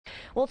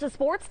Well, to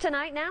sports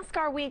tonight,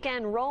 NASCAR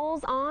weekend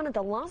rolls on at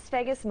the Las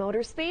Vegas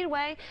Motor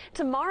Speedway.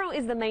 Tomorrow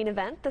is the main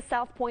event, the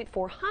South Point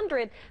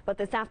 400, but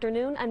this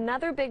afternoon,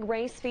 another big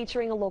race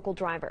featuring a local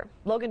driver.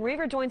 Logan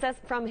Reever joins us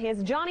from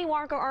his Johnnie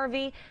Walker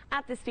RV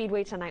at the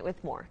Speedway tonight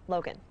with more.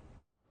 Logan.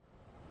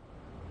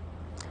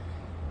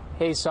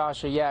 Hey,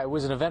 Sasha. Yeah, it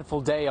was an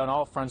eventful day on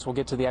all fronts. We'll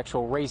get to the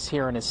actual race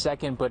here in a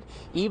second. But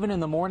even in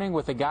the morning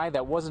with a guy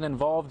that wasn't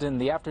involved in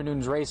the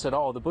afternoon's race at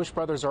all, the Busch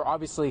brothers are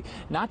obviously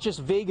not just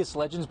Vegas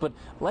legends, but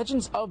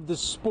legends of the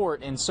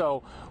sport. And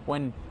so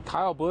when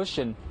Kyle Busch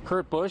and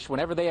Kurt Busch,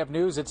 whenever they have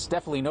news, it's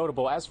definitely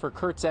notable. As for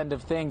Kurt's end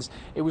of things,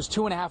 it was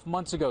 2.5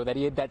 months ago that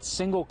he had that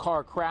single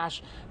car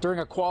crash during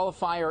a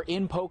qualifier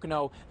in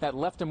Pocono that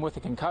left him with a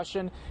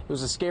concussion. It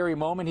was a scary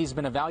moment. He's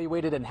been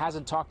evaluated and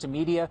hasn't talked to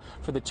media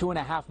for the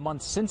 2.5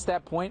 months since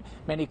that point.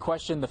 Many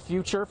questioned the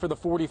future for the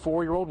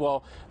 44-year-old.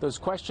 Well, those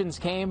questions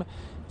came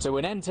to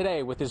an end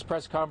today with his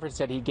press conference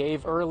that he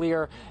gave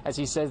earlier, as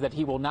he says that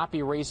he will not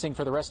be racing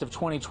for the rest of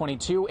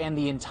 2022 and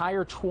the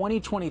entire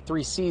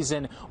 2023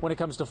 season when it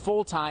comes to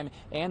full-time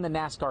and the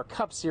NASCAR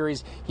Cup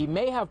Series. He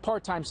may have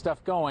part-time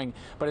stuff going,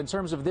 but in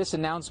terms of this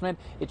announcement,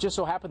 it just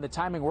so happened the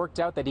timing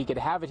worked out that he could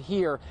have it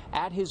here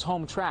at his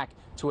home track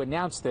to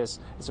announce this,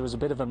 as it was a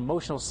bit of an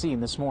emotional scene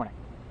this morning.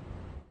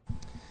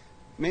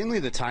 Mainly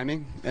the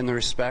timing and the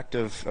respect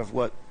of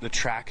what the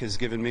track has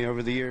given me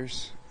over the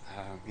years.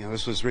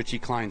 This was Richie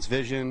Klein's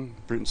vision.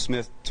 Bruton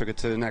Smith took it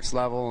to the next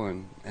level,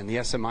 and the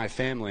SMI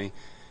family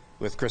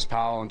with Chris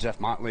Powell and Jeff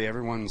Motley,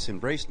 everyone's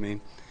embraced me.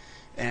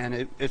 And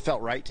it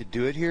felt right to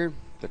do it here,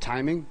 the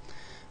timing.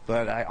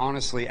 But I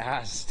honestly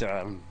asked,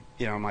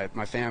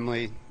 my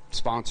family,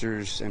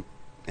 sponsors,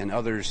 and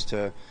others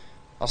to,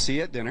 I'll see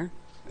you at dinner.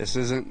 This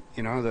isn't,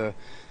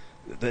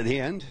 the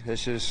end.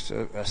 It's just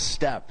a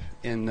step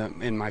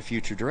in my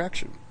future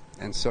direction.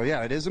 And so,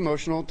 yeah, it is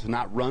emotional to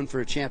not run for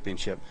a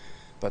championship,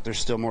 but there's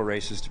still more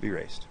races to be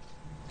raced.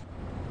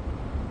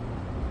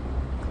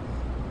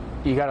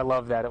 You got to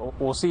love that.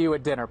 We'll see you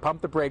at dinner.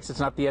 Pump the brakes. It's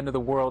not the end of the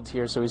world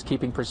here, so he's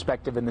keeping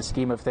perspective in the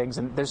scheme of things.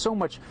 And there's so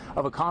much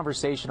of a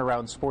conversation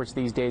around sports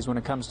these days when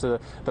it comes to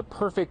the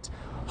perfect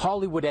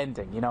Hollywood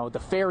ending, the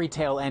fairy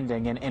tale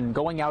ending and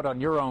going out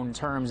on your own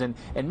terms. And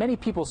many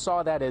people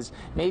saw that as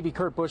maybe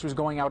Kurt Busch was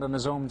going out on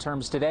his own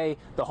terms today,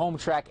 the home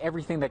track,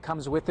 everything that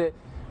comes with it.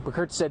 But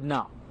Kurt said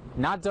no.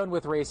 Not done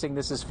with racing.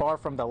 This is far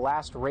from the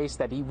last race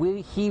that he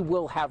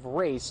will have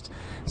raced.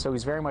 So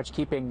he's very much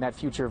keeping that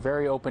future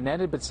very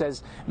open-ended, but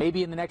says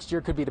maybe in the next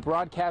year could be the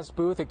broadcast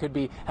booth. It could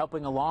be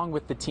helping along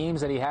with the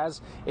teams that he has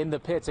in the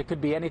pits. It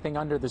could be anything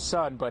under the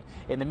sun. But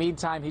in the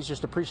meantime, he's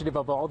just appreciative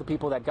of all the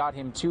people that got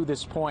him to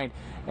this point.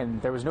 And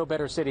there was no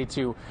better city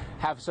to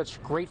have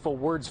such grateful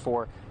words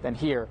for than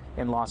here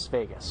in Las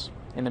Vegas.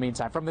 In the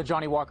meantime, from the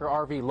Johnnie Walker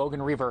RV,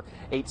 Logan Reever,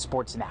 8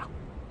 Sports Now.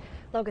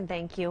 Logan,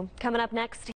 thank you. Coming up next.